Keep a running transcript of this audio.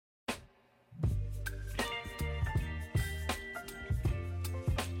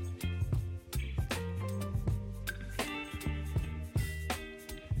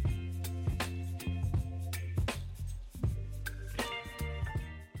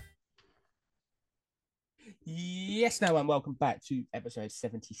Yes, no, and welcome back to episode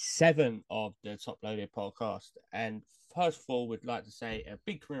 77 of the Top Loaded podcast. And first of all, we'd like to say a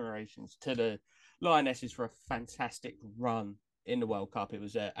big commemorations to the Lionesses for a fantastic run in the World Cup. It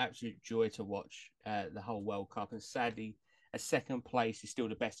was an absolute joy to watch the whole World Cup. And sadly, a second place is still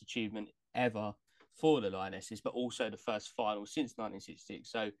the best achievement ever for the Lionesses, but also the first final since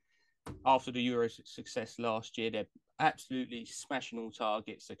 1966. So after the Euro success last year, they're absolutely smashing all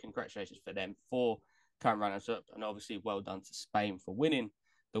targets. So congratulations for them for current runners up, and obviously well done to Spain for winning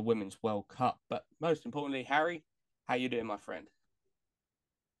the Women's World Cup. But most importantly, Harry, how you doing, my friend?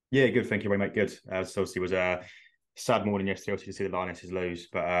 Yeah, good. Thank you very much. Good. So obviously, it was a sad morning yesterday, obviously, to see the Lionesses lose,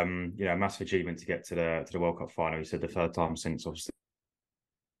 but massive achievement to get to the World Cup final. You said the third time since obviously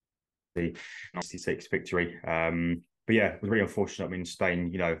the '96 victory. But yeah, it was really unfortunate. I mean,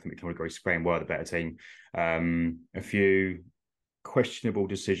 Spain, I think we can all agree Spain were the better team. A few questionable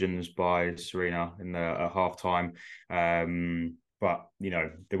decisions by Serena in the at half time. But they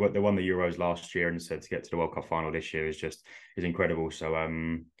won the Euros last year, and said to get to the World Cup final this year is incredible. So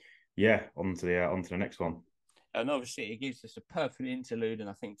yeah, on to the next one. And obviously, it gives us a perfect interlude. And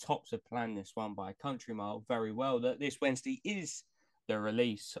I think Tops have planned this one by a country mile very well. That this Wednesday is the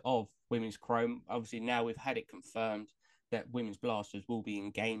release of Women's Chrome. Obviously, now we've had it confirmed that Women's Blasters will be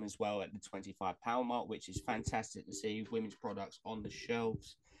in game as well at the £25 mark, which is fantastic to see women's products on the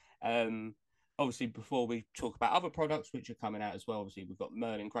shelves. Um, Obviously, before we talk about other products which are coming out as well, obviously we've got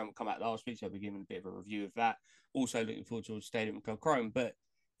Merlin Chrome come out last week, so we're giving a bit of a review of that. Also looking forward to Stadium Chrome, but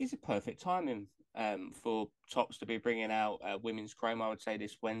it's a perfect timing for Tops to be bringing out women's chrome, I would say,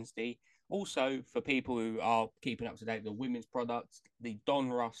 this Wednesday. Also, for people who are keeping up to date with the women's products, the Don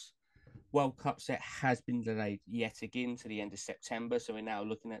Ross World Cup set has been delayed yet again to the end of September. So we're now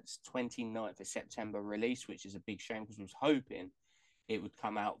looking at 29th of September release, which is a big shame because we was hoping it would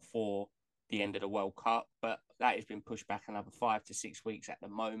come out for the end of the World Cup, but that has been pushed back another 5 to 6 weeks at the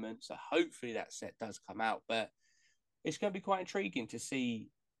moment. So hopefully that set does come out. But it's going to be quite intriguing to see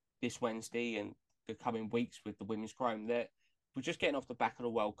this Wednesday and the coming weeks with the women's chrome that we're just getting off the back of the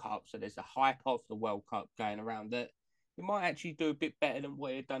World Cup. So there's a hype of the World Cup going around that we might actually do a bit better than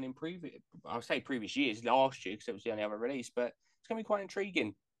what it done in previous years, last year, because it was the only other release. But it's going to be quite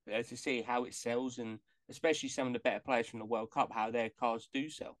intriguing to see how it sells, and especially some of the better players from the World Cup, how their cards do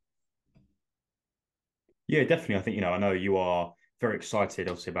sell. Yeah, definitely. I think I know you are very excited,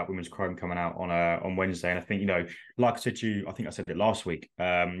 obviously, about Women's Chrome coming out on Wednesday, and I think like I said to you, I think I said it last week.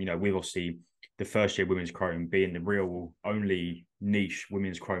 We've obviously the first year Women's Chrome being the real only niche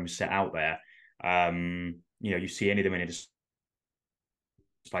Women's Chrome set out there. You see any of them in a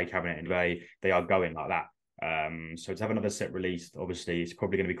display cabinet, and they are going like that. So to have another set released, obviously, it's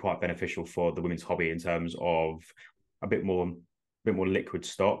probably going to be quite beneficial for the women's hobby in terms of a bit more liquid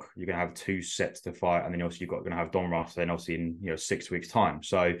stock. You're going to have two sets to fight, and then also you've got going to have Don Ross, then obviously in 6 weeks' time.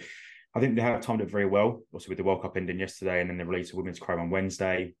 So I think they have timed it very well. Also with the World Cup ending yesterday, and then the release of Women's Chrome on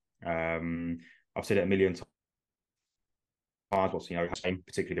Wednesday. I've said it a million times.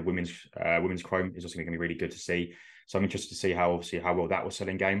 Particularly the women's Chrome is also going to be really good to see. So I'm interested to see how well that will sell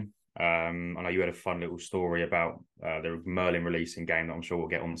in game. I know you had a fun little story about the Merlin releasing game that I'm sure we'll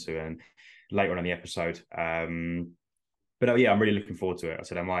get onto and later on in the episode. But yeah, I'm really looking forward to it. I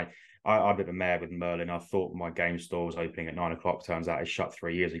said I've been a mayor with Merlin. I thought my game store was opening at 9 o'clock. Turns out it shut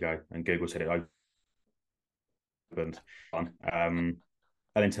 3 years ago, and Google said it opened.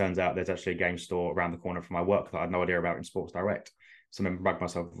 And then turns out there's actually a game store around the corner from my work that I had no idea about in Sports Direct. So I remember bugged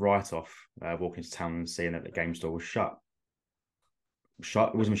myself right off walking to town and seeing that the game store was shut.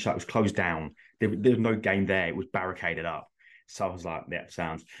 It wasn't shut, it was closed down. There was no game there, it was barricaded up. So I was like, yeah,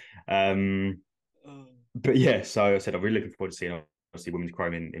 sounds. But yeah, so I said I'm really looking forward to seeing obviously Women's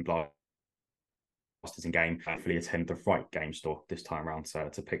Chrome in Blasters in game. Hopefully attend the right game store this time around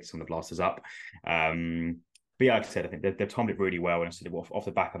to pick some of the blasters up. But yeah, like I said, I think they've timed it really well. And I said off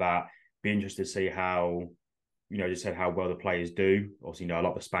the back of that, be interested to see how, just said how well the players do. Obviously, a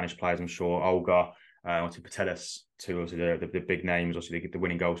lot of the Spanish players, I'm sure, Olga, obviously Patelis, to obviously the big names, obviously the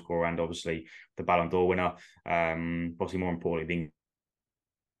winning goal scorer and obviously the Ballon d'Or winner. Obviously, more importantly,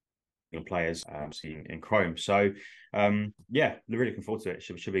 the players in Chrome. So yeah, really looking forward to it.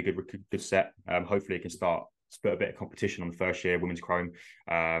 Should be a good set. Hopefully it can start split a bit of competition on the first year Women's Chrome.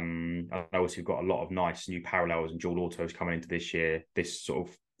 I know we've got a lot of nice new parallels and dual autos coming into this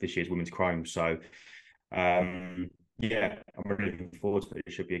year's Women's Chrome. So yeah, I'm really looking forward to it.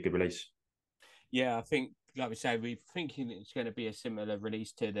 It should be a good release. Yeah, I think, like we say, we're thinking it's going to be a similar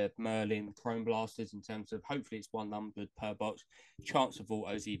release to the Merlin Chrome Blasters in terms of hopefully it's one numbered per box. Chance of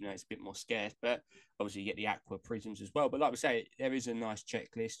autos, even though it's a bit more scarce, but obviously you get the Aqua Prisms as well. But like we say, there is a nice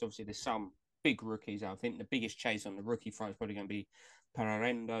checklist. Obviously, there's some big rookies. I think the biggest chase on the rookie front is probably going to be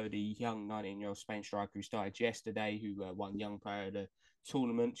Pararendo, the young 19-year-old Spain striker who started yesterday, who won Young Player of the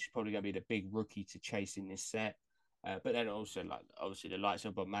tournament. She's probably going to be the big rookie to chase in this set. But then also, like obviously, the likes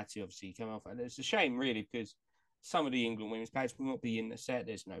of Bonmati obviously come off, and it's a shame really because some of the England women's players will not be in the set.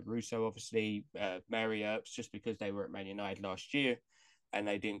 There's no Russo, obviously, Mary Earps, just because they were at Man United last year and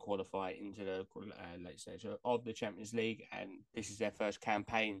they didn't qualify into the late stage of the Champions League, and this is their first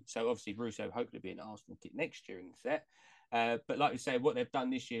campaign. So obviously, Russo hopefully be an Arsenal kit next year in the set. But like you say, what they've done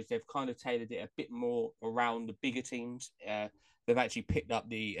this year is they've kind of tailored it a bit more around the bigger teams. They've actually picked up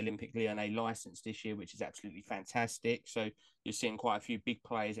the Olympique Lyonnais license this year, which is absolutely fantastic. So you're seeing quite a few big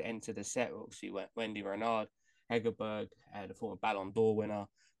players enter the set. Obviously, Wendy Renard, Hegerberg, the former Ballon d'Or winner,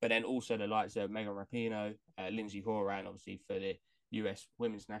 but then also the likes of Megan Rapinoe, Lindsay Horan, obviously for the US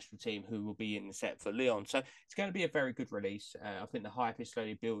women's national team, who will be in the set for Lyon. So it's going to be a very good release. I think the hype is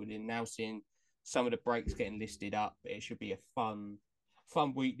slowly building. Now seeing some of the breaks getting listed up, it should be a fun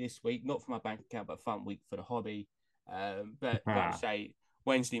week this week. Not for my bank account, but a fun week for the hobby. But like I say,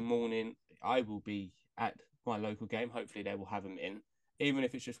 Wednesday morning, I will be at my local game. Hopefully they will have them in. Even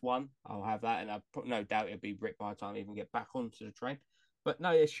if it's just one, I'll have that. And I've no doubt it'll be ripped by the time I even get back onto the train. But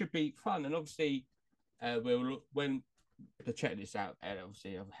no, it should be fun. And obviously, when to check this out, and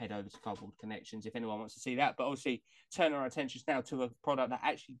obviously I'll head over to Cardboard Connections if anyone wants to see that. But obviously, turn our attentions now to a product that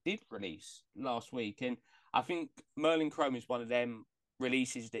actually did release last week, and I think Merlin Chrome is one of them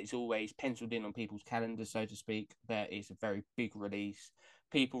releases that is always penciled in on people's calendars, so to speak. That is a very big release.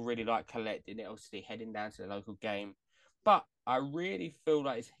 People really like collecting it, obviously heading down to the local game. But I really feel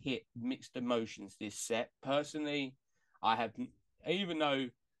like it's hit mixed emotions this set. Personally, I have, even though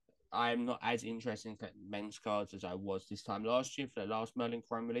I'm not as interested in men's cards as I was this time last year for the last Merlin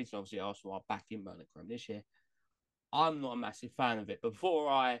Chrome release. Obviously, Arsenal are back in Merlin Chrome this year. I'm not a massive fan of it. But before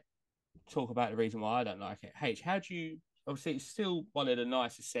I talk about the reason why I don't like it, H, how do you? Obviously, it's still one of the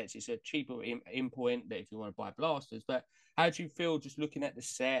nicest sets. It's a cheaper import that if you want to buy blasters. But how do you feel just looking at the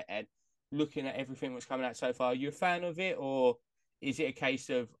set and looking at everything that's coming out so far? Are you a fan of it, or is it a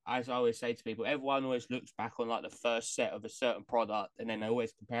case of, as I always say to people, everyone always looks back on like the first set of a certain product and then they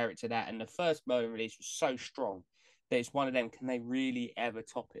always compare it to that. And the first Merlin release was so strong that it's one of them. Can they really ever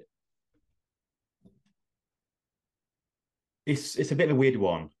top it? It's a bit of a weird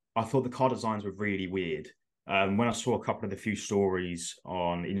one. I thought the card designs were really weird. When I saw a couple of the few stories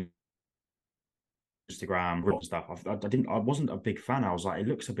on Instagram and stuff, I wasn't a big fan. I was like, it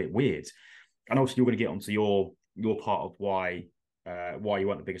looks a bit weird. And also, you're going to get onto your part of why you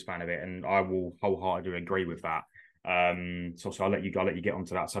weren't the biggest fan of it, and I will wholeheartedly agree with that. So I'll let you get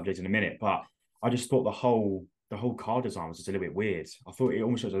onto that subject in a minute. But I just thought the whole card design was just a little bit weird. I thought it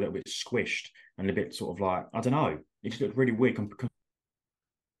almost was a little bit squished and a bit sort of like, I don't know. It just looked really weird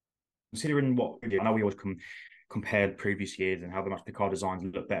considering what I know we always compared previous years and how much the card designs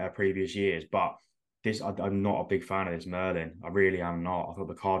look better previous years, but I'm not a big fan of this Merlin. I really am not. I thought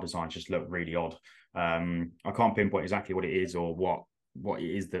the card designs just look really odd. I can't pinpoint exactly what it is or what it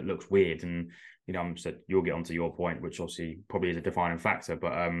is that looks weird. And I'm said you'll get onto your point, which obviously probably is a defining factor.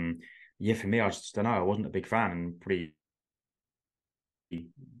 But yeah, for me, I just don't know. I wasn't a big fan, and pretty.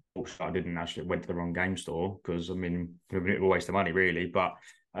 I didn't actually went to the wrong game store because a bit of a waste of money, really. But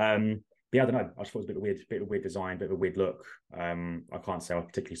yeah, I don't know. I just thought it was a bit of a weird design, bit of a weird look. I can't say I was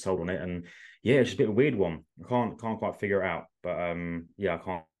particularly sold on it, and yeah, it's just a bit of a weird one. I can't quite figure it out, but yeah, I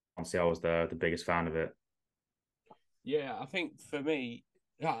can't say I was the biggest fan of it. Yeah, I think for me,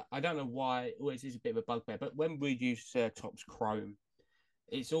 I don't know why it always is a bit of a bugbear, but when we use Topps Chrome,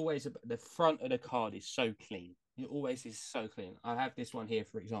 it's always the front of the card is so clean. It always is so clean. I have this one here,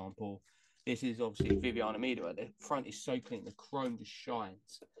 for example. This is obviously Viviana Mida. The front is so clean. The chrome just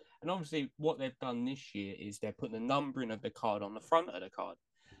shines. And obviously, what they've done this year is they're putting the numbering of the card on the front of the card.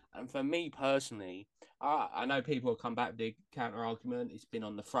 And for me personally, I know people will come back with the counter argument. It's been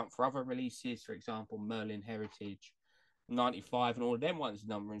on the front for other releases, for example, Merlin Heritage 95 and all of them ones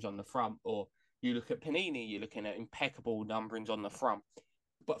numberings on the front. Or you look at Panini, you're looking at impeccable numberings on the front.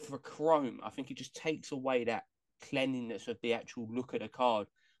 But for Chrome, I think it just takes away that cleanliness of the actual look of the card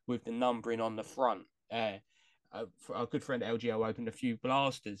with the numbering on the front. Our good friend LGO opened a few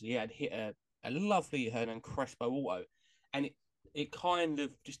blasters. He had hit a lovely Hernan Crespo auto, and it kind of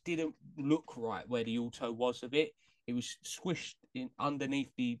just didn't look right where the auto was of it. It was squished in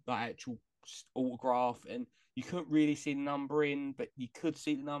underneath the actual autograph, and you couldn't really see the numbering, but you could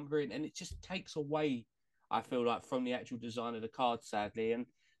see the numbering, and it just takes away, I feel like, from the actual design of the card, sadly. And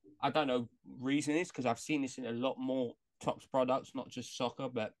I don't know reason is because I've seen this in a lot more Topps products, not just soccer,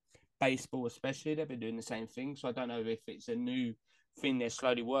 but baseball especially. They've been doing the same thing. So I don't know if it's a new thing they're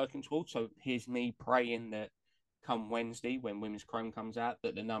slowly working towards. So here's me praying that come Wednesday, when Women's Chrome comes out,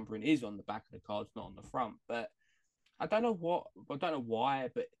 that the numbering is on the back of the cards, not on the front. But I don't know why,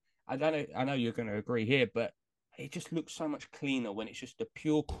 but I don't know. I know you're going to agree here, but it just looks so much cleaner when it's just the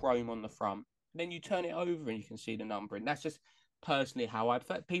pure chrome on the front. And then you turn it over and you can see the numbering. That's just personally how I'd.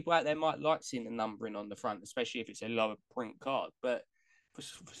 People out there might like seeing the numbering on the front, especially if it's a lower print card. But for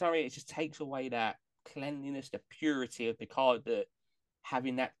some reason, it just takes away that cleanliness, the purity of the card, that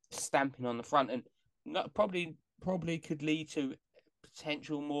having that stamping on the front, and not, probably could lead to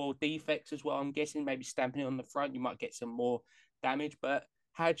potential more defects as well. I'm guessing maybe stamping it on the front, you might get some more damage. But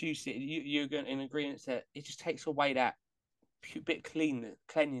how do you see it? You're going in agreement that it just takes away that bit of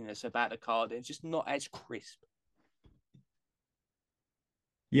cleanliness about the card. It's just not as crisp.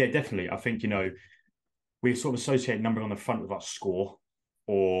 Yeah, definitely. I think, we sort of associate numbering on the front with like score,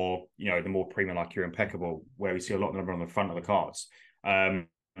 or, the more premium, like you're impeccable, where we see a lot of number on the front of the cards.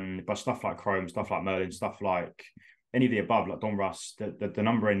 But stuff like Chrome, stuff like Merlin, stuff like any of the above, like Don Russ, the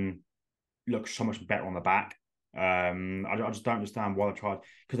numbering looks so much better on the back. I just don't understand why they tried,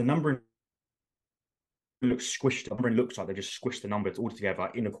 because the numbering looks squished. The numbering looks like they just squished the numbers all together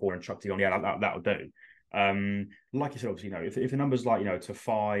in a corner and chucked it on. Yeah, that'll do. Like you said, obviously, if the numbers like to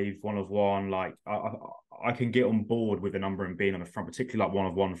 5, 1 of 1, like I can get on board with the numbering being on the front, particularly like 1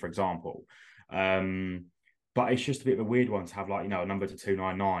 of 1, for example. But it's just a bit of a weird one to have like a number to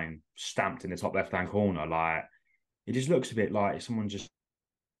 299 stamped in the top left hand corner. Like it just looks a bit like someone just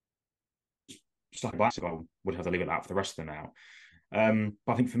stuck a bicycle. Would have to leave it out for the rest of the now.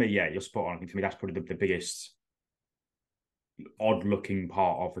 But I think for me, yeah, you're spot on. I think for me, that's probably the biggest odd looking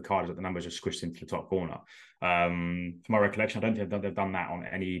part of the card, is that the numbers are squished into the top corner. From my recollection, I don't think they've done that on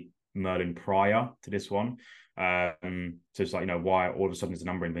any Merlin prior to this one. So it's like, why all of a sudden is the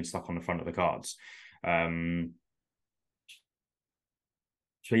numbering been stuck on the front of the cards? So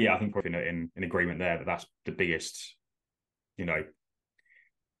yeah, I think probably in agreement there that that's the biggest,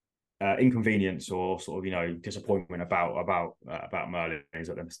 inconvenience or sort of disappointment about Merlin, is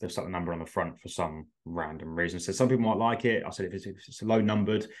that they've stuck the number on the front for some random reason. So some people might like it. I said if it's low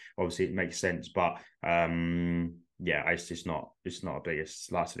numbered, obviously it makes sense, but yeah, it's not a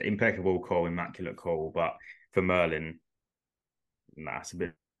biggest. Like I said, impeccable call, immaculate call, but for Merlin, nah, it's a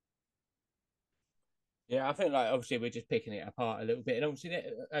bit. Yeah, I think like obviously we're just picking it apart a little bit, and obviously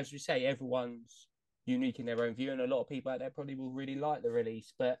as we say, everyone's unique in their own view, and a lot of people out there probably will really like the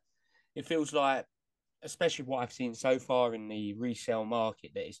release, but it feels like, especially what I've seen so far in the resale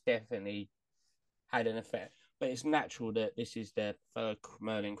market, that it's definitely had an effect. But it's natural that this is their third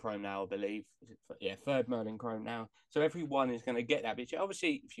Merlin Chrome now, I believe. Yeah, third Merlin Chrome now. So everyone is going to get that. But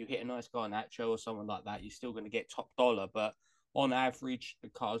obviously, if you hit a nice guy Nacho or someone like that, you're still going to get top dollar. But on average, the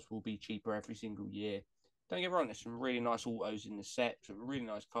cars will be cheaper every single year. Don't get me wrong, there's some really nice autos in the set, some really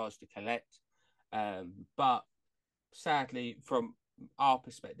nice cars to collect. But sadly, from our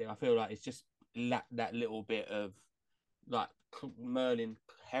perspective, I feel like it's just lacked that little bit of like Merlin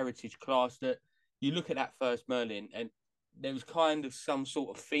heritage class. That you look at that first Merlin and there was kind of some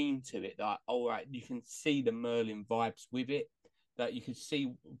sort of theme to it. Like, all right, you can see the Merlin vibes with it. That you can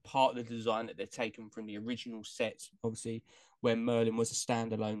see part of the design that they've taken from the original sets, obviously, when Merlin was a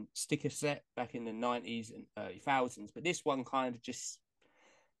standalone sticker set back in the 90s and early thousands. But this one kind of just,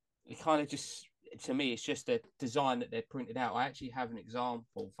 to me, it's just a design that they've printed out. I actually have an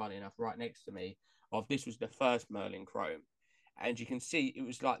example, funny enough, right next to me of this was the first Merlin Chrome. And you can see it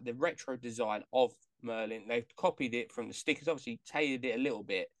was like the retro design of Merlin. They've copied it from the stickers, obviously tailored it a little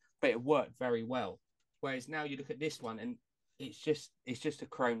bit, but it worked very well. Whereas now you look at this one and it's just a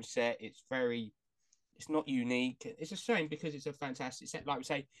chrome set. It's not unique. It's a shame because it's a fantastic set. Like we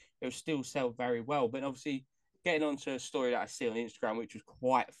say, it'll still sell very well. But obviously, getting on to a story that I see on Instagram, which was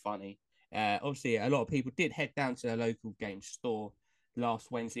quite funny. Obviously, a lot of people did head down to their local game store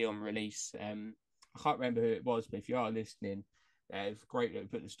last Wednesday on release. I can't remember who it was, but if you are listening, it's great that we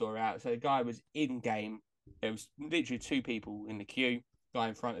put the story out. So the guy was in game. There was literally two people in the queue, guy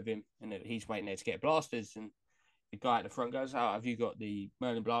in front of him, and he's waiting there to get blasters. And the guy at the front goes, "Oh, have you got the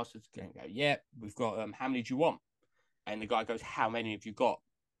Merlin blasters?" And go, "Yeah, we've got. How many do you want?" And the guy goes, "How many have you got?"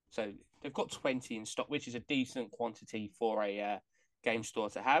 So they've got 20 in stock, which is a decent quantity for a game store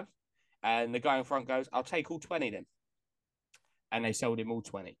to have. And the guy in front goes, "I'll take all 20 then." And they sold him all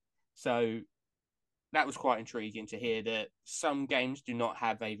 20. So that was quite intriguing to hear that some games do not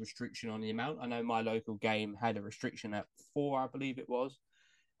have a restriction on the amount. I know my local game had a restriction at 4, I believe it was.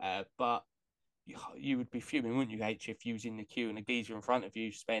 But you would be fuming, wouldn't you, H, if you was in the queue and the geezer in front of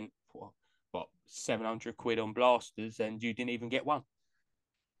you spent, what, 700 quid on blasters and you didn't even get one?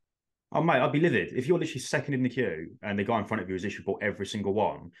 Oh mate, I'd be livid if you're literally second in the queue and the guy in front of you has literally bought every single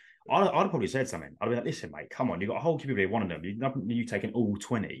one. I'd probably said something. I'd be like, "Listen, mate, come on, you got a whole queue of here, one of them. You taking all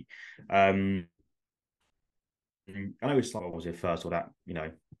 20." Um, I know it's like, what was it first or that,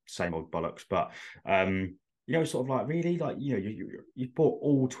 same old bollocks, but sort of like really, like you bought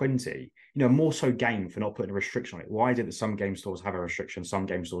all 20. More so game for not putting a restriction on it. Why is it that some game stores have a restriction, some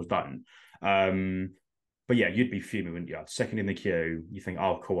game stores don't? But yeah, you'd be fuming, wouldn't you? Second in the queue, you think,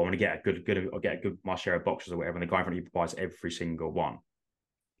 oh, cool, I'm gonna get I'll get a good my share of boxes or whatever, and the guy in front of you buys every single one.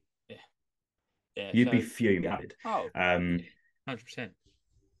 Yeah, yeah. You'd be So, fuming. oh, Um, yeah, 100%.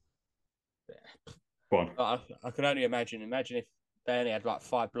 Go on. I could only imagine. Imagine if they only had like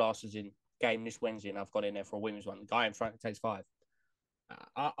five blasters in game this Wednesday, and I've got in there for a women's one. The guy in front takes five.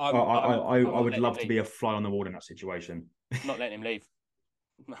 I, I, I, I'm I not would letting him love to leave. be a fly on the wall in that situation. Not letting him leave.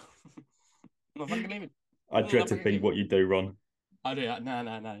 No, not fucking leaving. I dread Not to fucking think leaving. what you do, Ron. I do that. No,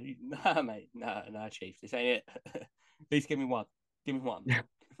 no, no, no, mate. No, no, Chief. This ain't it. At least give me one. Give me one.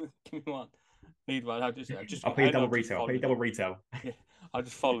 Give me one. Need one. I'll pay you double I'll just retail. I'll pay follow you him. double retail. Yeah, I'll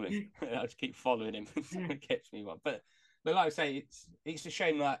just follow him. I'll just keep following him until he gets me one. But like I say, it's a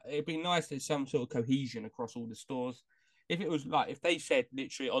shame that it'd be nice there's some sort of cohesion across all the stores. If it was like if they said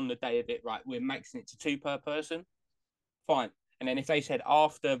literally on the day of it, right, we're maxing it to two per person, fine. And then if they said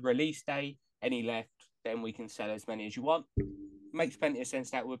after release day, any left, then we can sell as many as you want. Makes plenty of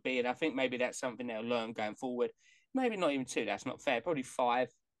sense that would be. And I think maybe that's something they'll learn going forward. Maybe not even two, that's not fair. Probably five.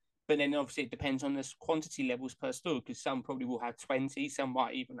 But then obviously it depends on the quantity levels per store because some probably will have 20, some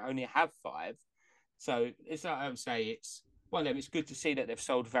might even only have five. So it's like I would say, it's one of them. It's good to see that they've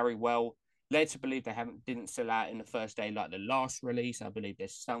sold very well. Led to believe they didn't sell out in the first day like the last release. I believe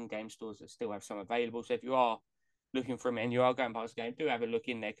there's some game stores that still have some available. So if you are looking for them and you are going past the game, do have a look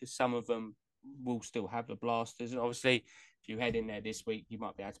in there because some of them will still have the blasters. And obviously, if you head in there this week, you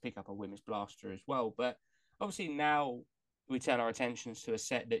might be able to pick up a women's blaster as well. But obviously now we turn our attentions to a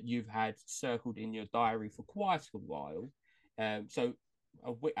set that you've had circled in your diary for quite a while. So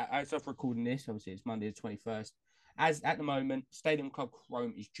as of recording this, obviously it's Monday the 21st. As at the moment, Stadium Club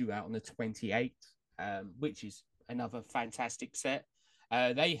Chrome is due out on the 28th, which is another fantastic set.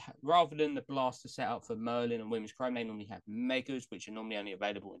 They rather than the blaster set up for Merlin and Women's Chrome, they normally have megas, which are normally only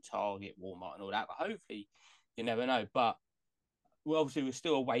available in Target, Walmart, and all that. But hopefully, you never know. But obviously, we're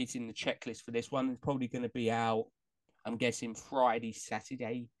still awaiting the checklist for this one. It's probably going to be out, I'm guessing, Friday,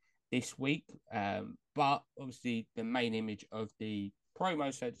 Saturday this week. But obviously, the main image of the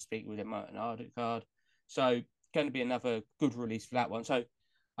promo, so to speak, was a Merton Ardent card. So, going to be another good release for that one. So,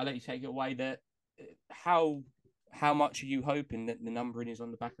 I'll let you take it away. That how much are you hoping that the numbering is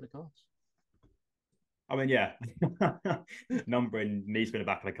on the back of the cards? I mean, yeah, numbering needs to be in the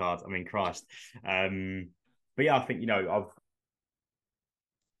back of the cards. I mean, Christ. But yeah, I think I've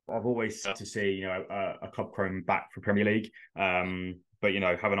always to see a Club Chrome back for Premier League. But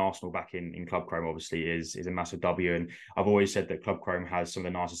having Arsenal back in Club Chrome obviously is a massive W. And I've always said that Club Chrome has some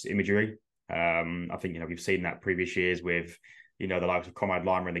of the nicest imagery. I think we've seen that previous years with the likes of Conrad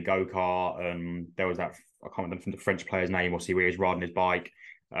Lima in the go kart, and there was that I can't remember the French player's name. Obviously, where he's riding his bike.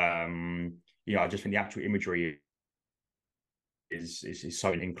 I just think the actual imagery is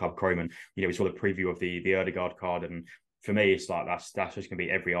so in Club Chrome, and we saw the preview of the Erdegaard card, and for me, it's like that's just going to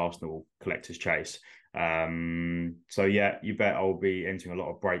be every Arsenal collector's chase. So yeah, you bet I'll be entering a lot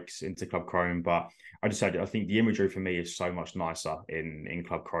of breaks into Club Chrome, but I think the imagery for me is so much nicer in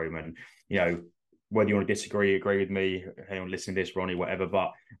Club Chrome, and whether you want to disagree, agree with me, anyone listening to this, Ronnie, whatever,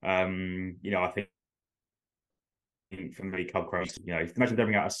 but I think for me, Club Chrome, imagine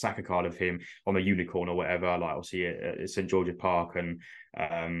having out a Saka card of him on the unicorn or whatever, like obviously at St George's Park, and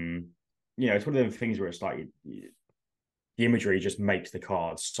it's one of them things where it's like the imagery just makes the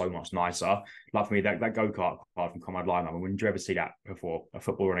cards so much nicer. Like for me, that go kart card from Conrad Line, I mean, when did you ever see that before? A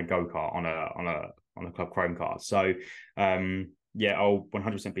footballer in a go kart on a Club Chrome card. So yeah, I'll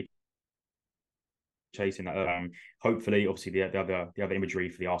 100% be chasing that. Hopefully, obviously, the other imagery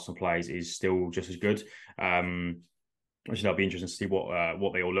for the Arsenal players is still just as good. Which that'll be interesting to see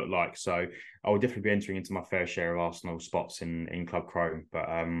what they all look like. So I will definitely be entering into my fair share of Arsenal spots in Club Chrome. But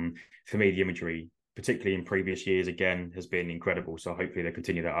for me, the imagery, particularly in previous years, again, has been incredible. So hopefully they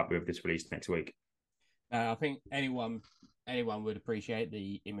continue that up with this release next week. I think anyone would appreciate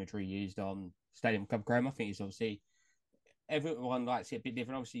the imagery used on Stadium Club Chrome. I think it's obviously everyone likes it a bit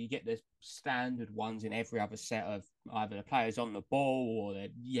different. Obviously, you get the standard ones in every other set of either the players on the ball or they're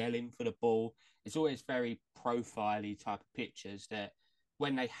yelling for the ball. It's always very profile-y type of pictures that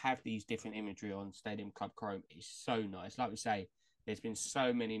when they have these different imagery on Stadium Club Chrome, it's so nice. Like we say, there's been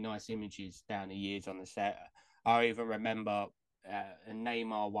so many nice images down the years on the set. I even remember a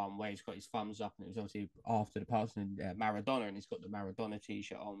Neymar one where he's got his thumbs up, and it was obviously after the passing of Maradona, and he's got the Maradona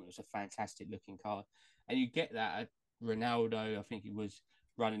t-shirt on. It was a fantastic looking card, and you get that at Ronaldo. I think he was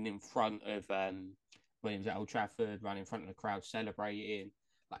running in front of when he was at Old Trafford, running in front of the crowd celebrating.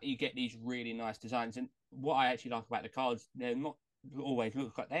 Like you get these really nice designs, and what I actually like about the cards, they're not always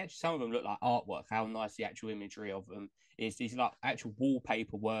look like they actually some of them look like artwork. How nice the actual imagery of them is. These like actual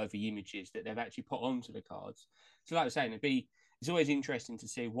wallpaper worthy images that they've actually put onto the cards. So like I was saying, it's always interesting to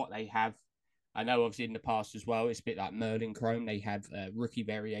see what they have. I know obviously in the past as well, it's a bit like Merlin Chrome. They have rookie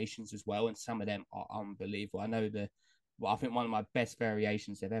variations as well, and some of them are unbelievable. I know I think one of my best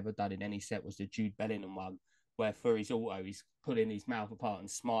variations they've ever done in any set was the Jude Bellingham one, where for his auto, he's pulling his mouth apart and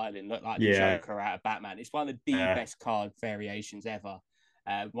smiling, look like the Yeah. Joker out of Batman. It's one of the best card variations ever.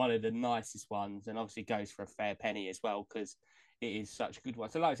 One of the nicest ones, and obviously goes for a fair penny as well because it is such a good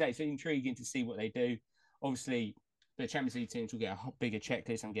one. So, like I say, it's intriguing to see what they do. Obviously, the Champions League teams will get a bigger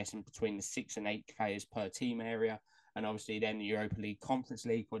checklist, I'm guessing, between the 6 and 8 players per team area. And obviously, then the Europa League Conference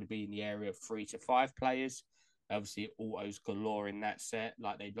League would be in the area of 3 to 5 players. Obviously, autos galore in that set,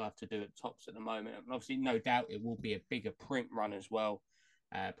 like they'd love to do at tops at the moment. And obviously, no doubt it will be a bigger print run as well.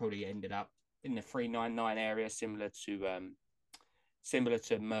 Probably ended up in the 399 area, similar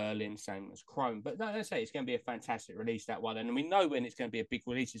to Merlin, same as Chrome. But no, let's say it's going to be a fantastic release, that one. And we know when it's going to be a big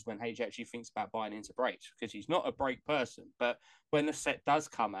release is when H actually thinks about buying into breaks, because he's not a break person. But when the set does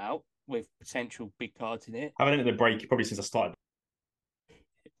come out with potential big cards in it, I haven't entered the break probably since I started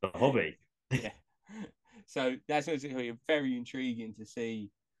the hobby. yeah. So that's going to be very intriguing to see,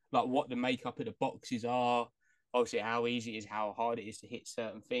 like what the makeup of the boxes are. Obviously, how easy it is, how hard it is to hit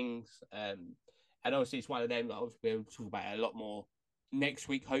certain things. And obviously, it's one of them that obviously we'll talk about it a lot more next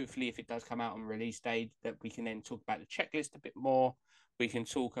week. Hopefully, if it does come out on release day, that we can then talk about the checklist a bit more. We can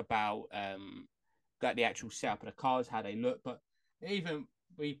talk about like the actual setup of the cards, how they look, but even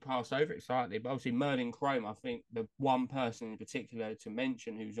we passed over it slightly, but obviously Merlin Chrome, I think the one person in particular to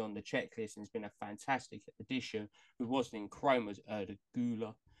mention who's on the checklist and has been a fantastic addition, who wasn't in Chrome, was the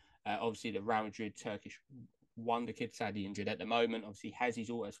Gula. Obviously, the Real Madrid Turkish wonder kid, sadly injured at the moment. Obviously, has his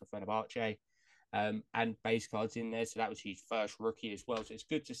autos for Fenerbahce and base cards in there. So that was his first rookie as well. So it's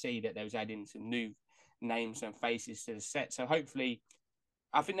good to see that there was adding some new names and faces to the set. So hopefully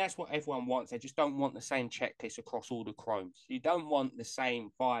I think that's what everyone wants. They just don't want the same checklist across all the chromes. You don't want the same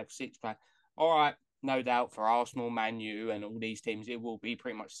 5, 6 players. All right, no doubt for Arsenal, Man U, and all these teams, it will be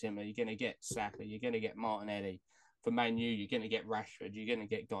pretty much similar. You're going to get Saka, you're going to get Martinelli. For Man U, you're going to get Rashford, you're going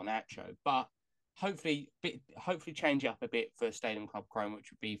to get Garnacho. But hopefully change it up a bit for Stadium Club Chrome,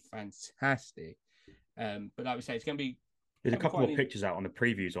 which would be fantastic. But like we say, it's going to be There's a couple more pictures out on the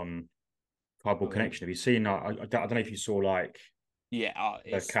previews on Cardboard Connection. Have you seen? I don't know if you saw like the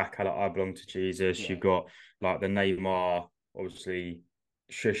Kaka, like I belong to Jesus. Yeah. You've got like the Neymar, obviously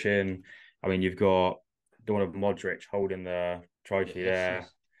shushing. I mean, you've got the one of Modric holding the trophy there.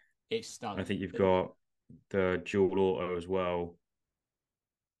 It's stunning. And I think you've got the dual auto as well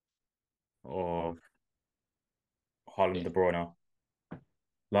of Haaland De Bruyne.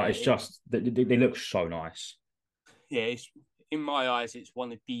 Like it's just they look so nice. Yeah, it's in my eyes, it's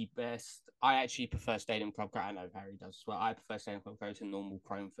one of the best. I actually prefer Stadium Club Chrome. I know Harry does as well. I prefer Stadium Club Chrome to normal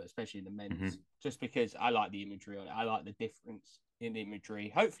Chrome, especially the men's, just because I like the imagery on it. I like the difference in the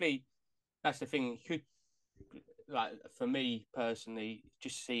imagery. Hopefully, that's the thing. Could like for me personally,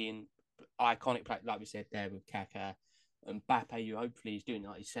 just seeing iconic play like we said there with Kaka and Mbappe, you hopefully is doing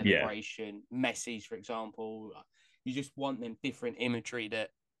like his celebration. Yeah. Messi's, for example, you just want them different imagery that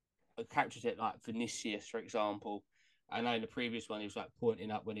captures it, like Vinicius, for example. I know in the previous one he was like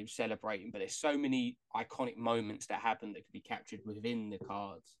pointing up when he was celebrating, but there's so many iconic moments that happen that could be captured within the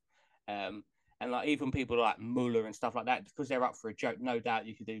cards. And like even people like Muller and stuff like that, because they're up for a joke, no doubt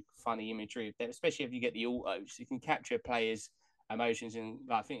you could do funny imagery, especially if you get the autos. You can capture players' emotions, and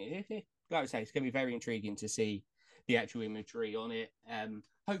like, I think, like I say, it's going to be very intriguing to see the actual imagery on it.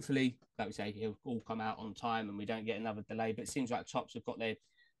 Hopefully, like we say, it'll all come out on time and we don't get another delay. But it seems like Tops have got their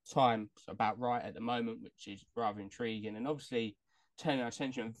time about right at the moment, which is rather intriguing. And obviously, turning our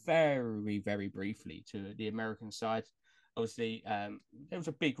attention very, very briefly to the American side. Obviously, there was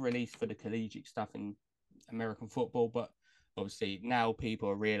a big release for the collegiate stuff in American football, but obviously now people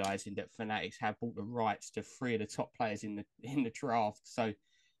are realizing that Fanatics have bought the rights to 3 of the top players in the draft. So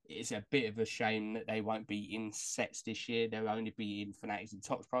it's a bit of a shame that they won't be in sets this year. They'll only be in Fanatics and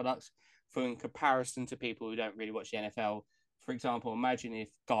Tops products. For in comparison to people who don't really watch the NFL, for example, imagine if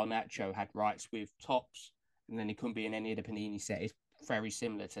Garnacho had rights with Tops and then he couldn't be in any of the Panini set. It's very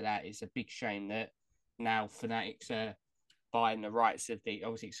similar to that. It's a big shame that now Fanatics are buying the rights of the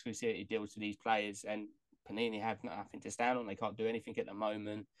obviously exclusivity deals to these players, and Panini have nothing to stand on. They can't do anything at the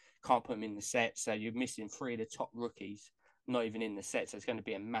moment. Can't put them in the set. So you're missing three of the top rookies, not even in the set. So it's going to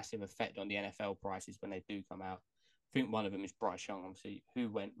be a massive effect on the NFL prices when they do come out. I think one of them is Bryce Young, obviously, who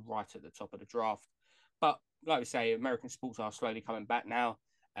went right at the top of the draft. But like we say, American sports are slowly coming back now.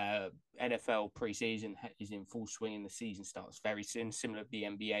 NFL preseason is in full swing and the season starts very soon, similar to the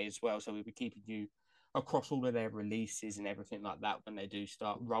NBA as well. So we'll be keeping you across all of their releases and everything like that when they do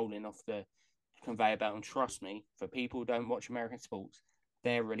start rolling off the conveyor belt. And trust me, for people who don't watch American sports,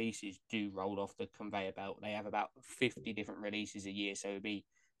 their releases do roll off the conveyor belt. They have about 50 different releases a year. So it'll be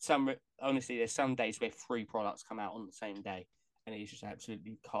honestly, there's some days where 3 products come out on the same day and it's just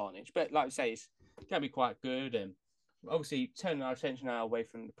absolutely carnage. But like I say, it's going to be quite good. And obviously turning our attention now away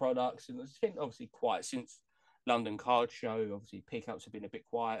from the products, and it's been obviously quiet since London Card Show. Obviously pickups have been a bit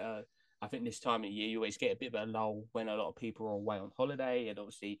quieter. I think this time of year you always get a bit of a lull when a lot of people are away on holiday, and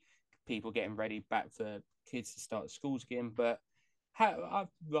obviously people getting ready back for kids to start schools again. But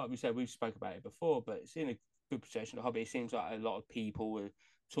like we said, we've spoke about it before, but it's in a good protection of hobby. It seems like a lot of people are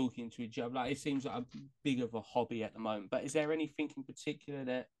talking to each other. Like, it seems like a big of a hobby at the moment. But is there anything in particular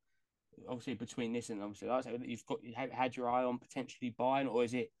that, obviously between this and obviously like I said, you've had your eye on potentially buying, or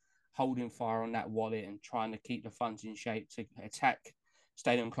is it holding fire on that wallet and trying to keep the funds in shape to attack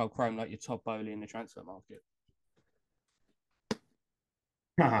Stadium Club Chrome like your top bowler in the transfer market?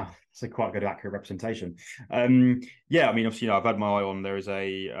 It's a quite good accurate representation. Yeah, I mean, obviously, I've had my eye on. There is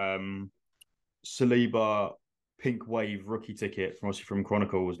a Saliba Pink Wave rookie ticket from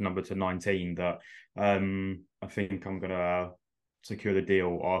Chronicles, number to 19. That I think I'm gonna secure the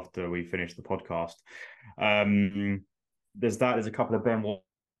deal after we finish the podcast. There's that. There's a couple of Ben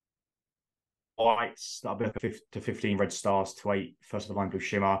Whites that I'll be looking to 15 red stars to 8 first of the line blue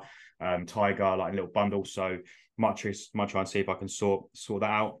shimmer, Tiger, like a little bundle. So might try and see if I can sort that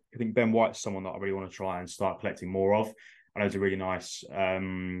out. I think Ben White's someone that I really want to try and start collecting more of. I know there's a really nice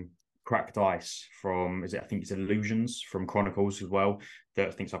cracked ice from, I think it's Illusions from Chronicles as well, that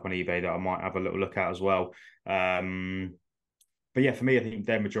I think's up on eBay, that I might have a little look at as well. But yeah, for me, I think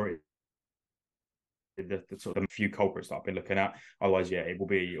their majority, the sort of few culprits that I've been looking at. Otherwise, yeah, it will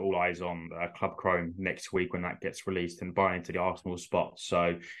be all eyes on Club Chrome next week when that gets released and buying into the Arsenal spot.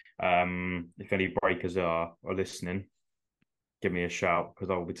 So if any breakers are listening, give me a shout, because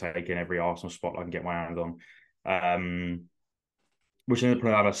I will be taking every Arsenal spot I can get my hands on. Which is going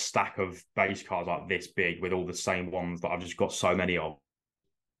to have a stack of base cards like this big with all the same ones that I've just got so many of.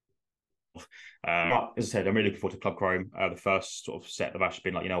 But as I said, I'm really looking forward to Club Chrome. The first sort of set I've actually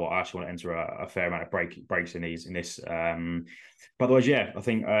been like, you know what, I actually want to enter a fair amount of breaks in this. But otherwise, yeah, I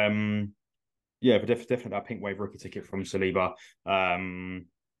think yeah, but definitely that Pink Wave rookie ticket from Saliba. And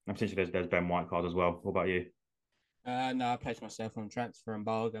potentially there's Ben White card as well. What about you? No, I placed myself on transfer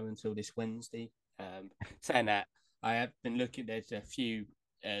embargo until this Wednesday. Saying that, I have been looking. There's a few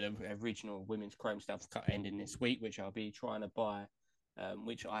original women's Chrome stuff ending this week, which I'll be trying to buy.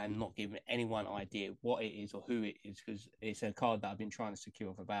 Which I am not giving anyone idea what it is or who it is, because it's a card that I've been trying to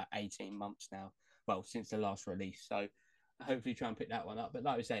secure for about 18 months now. Well, since the last release. So hopefully try and pick that one up. But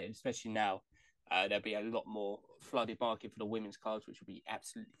like I say, especially now, there'll be a lot more flooded market for the women's cards, which will be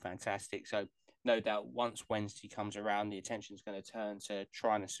absolutely fantastic. So no doubt once Wednesday comes around, the attention is going to turn to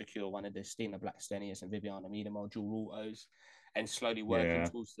trying to secure one of the Stina Blackstenius and Viviana Miedemar dual autos and slowly working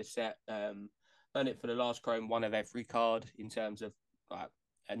towards the set. Done it for the last Chrome, one of every card in terms of like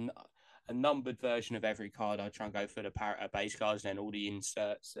a numbered version of every card. I try and go for the base cards, and then all the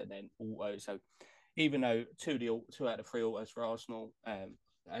inserts, and then auto. So even though two out of 3 autos for Arsenal,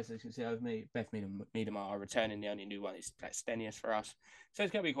 as you can see over me, Beth Miedemar are returning. The only new one is Stenius for us. So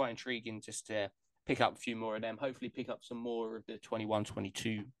it's going to be quite intriguing just to pick up a few more of them. Hopefully pick up some more of the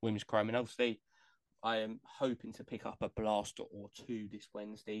 21-22 women's Chrome. And obviously I am hoping to pick up a blaster or 2 this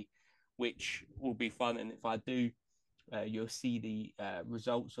Wednesday, which will be fun. And if I do, you'll see the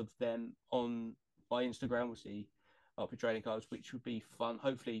results of them on my Instagram. We'll see our trading cards, which would be fun.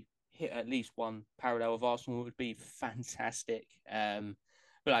 Hopefully hit at least one parallel of Arsenal would be fantastic.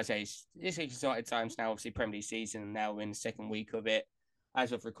 But like I say, it's exciting times now. Obviously, Premier League season, and now we're in the second week of it.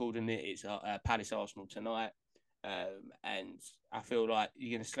 As of recording it, it's Palace Arsenal tonight. And I feel like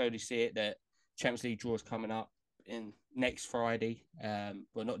you're going to slowly see it, that Champions League draws coming up in next Friday.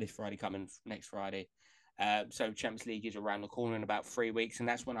 Well, not this Friday, coming next Friday. So Champions League is around the corner in about 3 weeks, and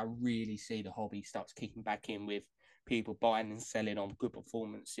that's when I really see the hobby starts kicking back in with people buying and selling on good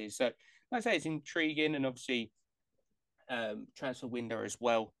performances. So, like I say, it's intriguing, and obviously transfer window as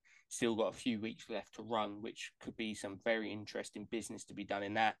well. Still got a few weeks left to run, which could be some very interesting business to be done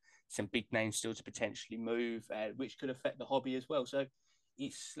in that. Some big names still to potentially move, which could affect the hobby as well. So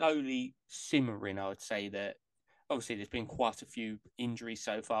it's slowly simmering. I would say that obviously there's been quite a few injuries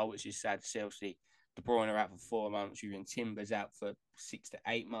so far, which is sad to see. Obviously, De Bruyne are out for 4 months. Julian Timber's out for 6 to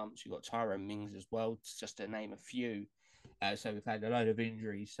 8 months. You've got Tyrone Mings as well, just to name a few. So we've had a load of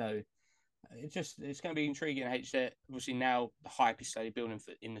injuries. So it's going to be intriguing. Obviously now the hype is slowly building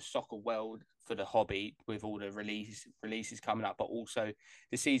in the soccer world for the hobby with all the releases coming up, but also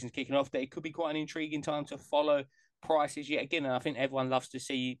the season's kicking off. That it could be quite an intriguing time to follow prices yet again. And I think everyone loves to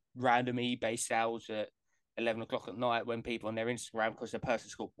see random eBay sales at 11 o'clock at night when people on their Instagram because the person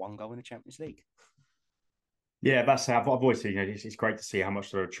scored one goal in the Champions League. Yeah, that's how I've always seen. It's great to see how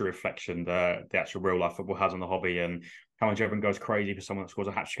much of a true reflection the actual real life football has on the hobby, and how much everyone goes crazy for someone that scores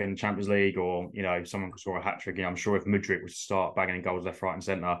a hat trick in the Champions League, or someone can score a hat trick. I'm sure if Mudryk was to start bagging in goals left, right, and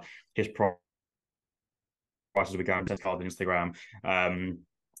centre, his prices would be going to card on Instagram.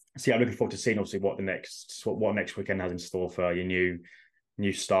 So yeah, I'm looking forward to seeing obviously what next weekend has in store for your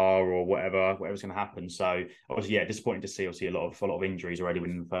new star or whatever's going to happen. So obviously, yeah, disappointing to see obviously a lot of injuries already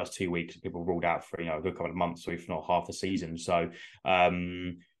within the first 2 weeks. People ruled out for a good couple of months, or if not half the season. So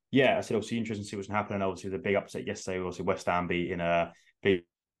yeah, I said obviously interesting to see what's going to happen. And obviously the big upset yesterday, obviously West Ham beating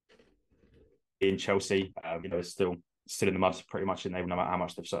Chelsea. It's still in the mud pretty much, and they know how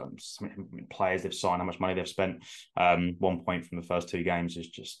much players they've signed, how much money they've spent. 1 point from the first two games is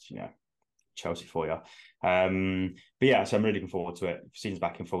just Chelsea for you. But yeah, so I'm really looking forward to it. Season's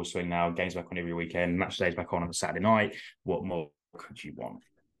back in full swing now. Games back on every weekend. Match day's back on a Saturday night. What more could you want?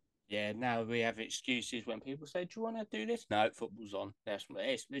 Yeah, now we have excuses when people say, "Do you want to do this?" No, football's on.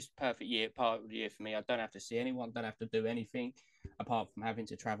 It's perfect part of the year for me. I don't have to see anyone, don't have to do anything apart from having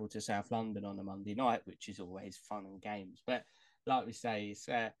to travel to South London on a Monday night, which is always fun and games. But like we say, it's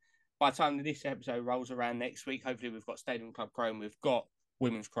by the time this episode rolls around next week, hopefully we've got Stadium Club Chrome, we've got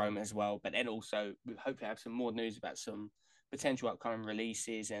Women's Chrome as well, but then also we hopefully have some more news about some potential upcoming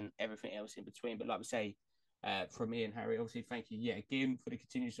releases and everything else in between. But like we say, from me and Harry. Obviously, thank you yet again for the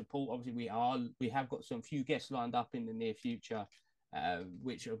continued support. Obviously, we have got some few guests lined up in the near future,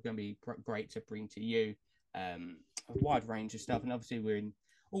 which are going to be great to bring to you. A wide range of stuff, and obviously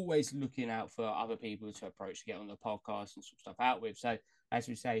always looking out for other people to approach to get on the podcast and sort stuff out with. So, as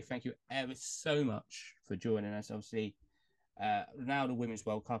we say, thank you ever so much for joining us. Obviously, now the Women's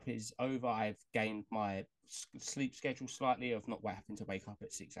World Cup is over. I've gained my sleep schedule slightly of not having to wake up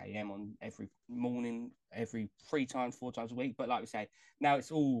at 6 a.m. on every morning, every 3 times, 4 times a week. But like we say, now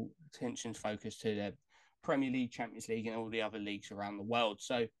it's all attention's focused to the Premier League, Champions League, and all the other leagues around the world.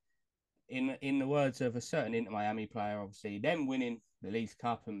 So, in the words of a certain Inter Miami player, obviously, them winning the League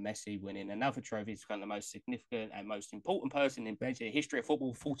Cup and Messi winning another trophy is kind of the most significant and most important person in the history of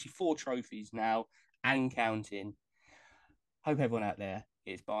football. 44 trophies now and counting. Hope everyone out there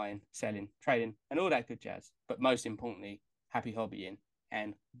is buying, selling, trading, and all that good jazz. But most importantly, happy hobbying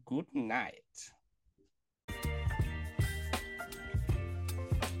and good night.